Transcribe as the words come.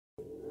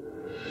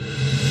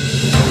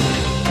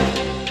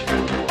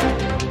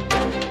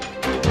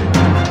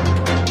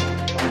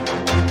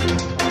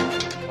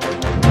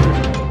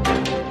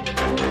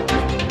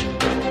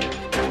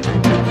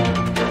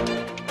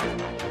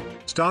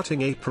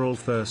Starting April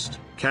 1,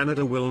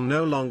 Canada will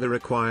no longer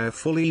require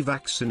fully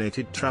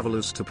vaccinated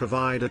travelers to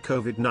provide a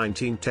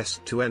COVID-19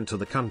 test to enter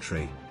the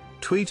country,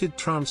 tweeted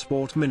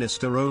Transport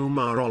Minister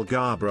Omar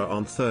Alghabra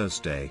on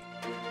Thursday.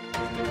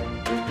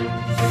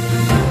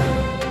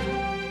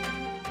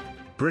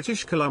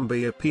 British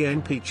Columbia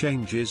PNP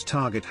changes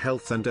target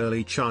health and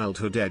early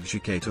childhood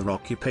educator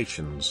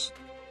occupations.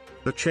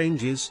 The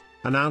changes,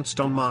 announced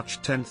on March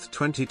 10,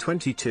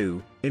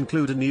 2022,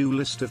 include a new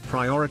list of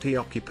priority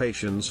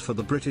occupations for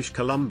the British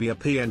Columbia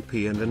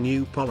PNP and a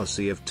new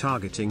policy of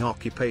targeting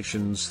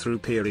occupations through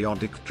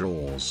periodic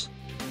draws.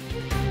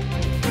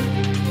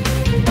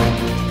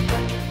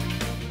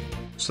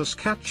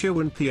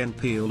 Saskatchewan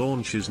PNP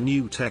launches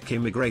new tech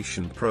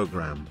immigration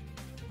program.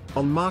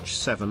 On March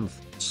 7,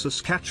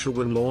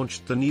 Saskatchewan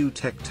launched the new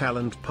Tech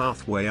Talent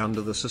Pathway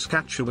under the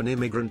Saskatchewan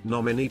Immigrant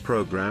Nominee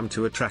Program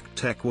to attract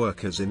tech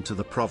workers into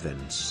the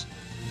province.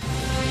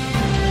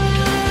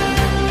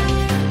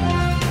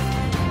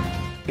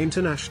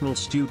 International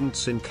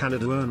students in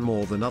Canada earn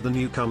more than other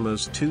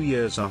newcomers 2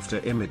 years after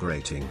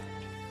immigrating.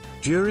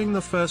 During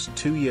the first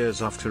 2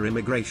 years after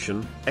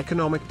immigration,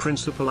 economic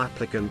principal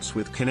applicants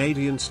with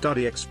Canadian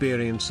study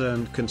experience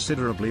earned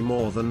considerably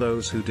more than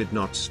those who did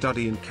not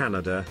study in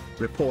Canada,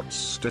 reports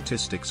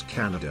Statistics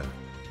Canada.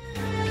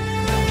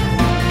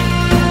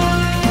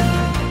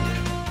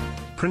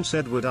 Prince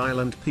Edward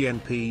Island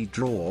PNP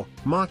draw,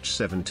 March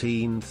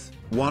 17,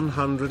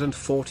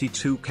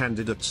 142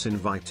 candidates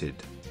invited.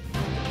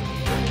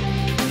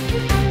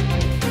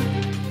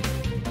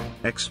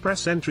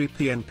 Express Entry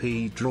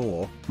PNP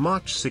draw,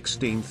 March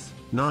 16,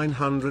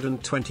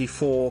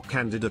 924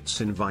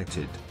 candidates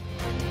invited.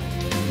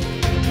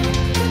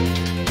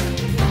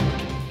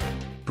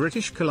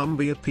 British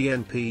Columbia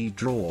PNP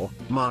draw,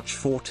 March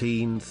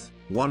 14,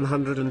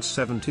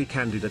 170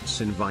 candidates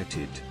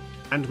invited.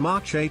 And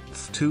March 8,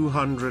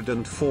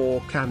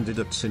 204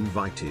 candidates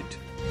invited.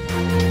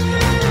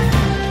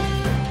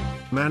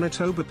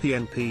 Manitoba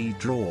PNP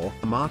draw,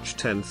 March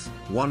 10,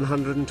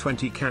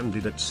 120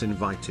 candidates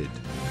invited.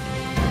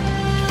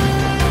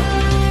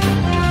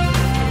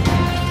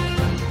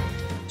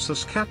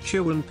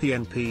 Saskatchewan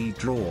PNP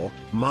draw,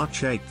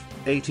 March 8,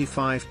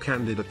 85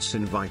 candidates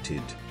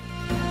invited.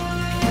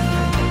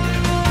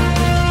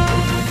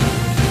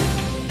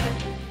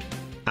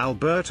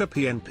 Alberta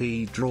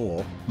PNP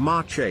draw,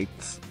 March 8,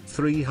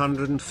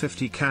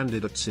 350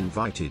 candidates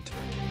invited.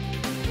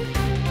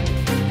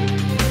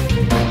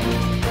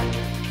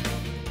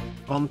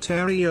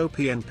 Ontario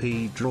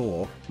PNP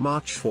draw,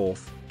 March 4,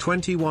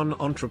 21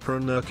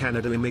 Entrepreneur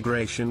Canada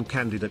immigration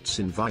candidates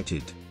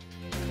invited.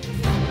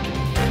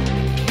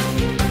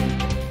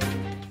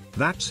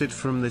 That's it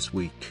from this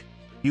week.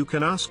 You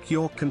can ask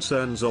your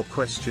concerns or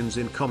questions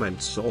in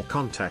comments or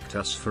contact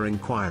us for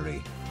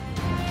inquiry.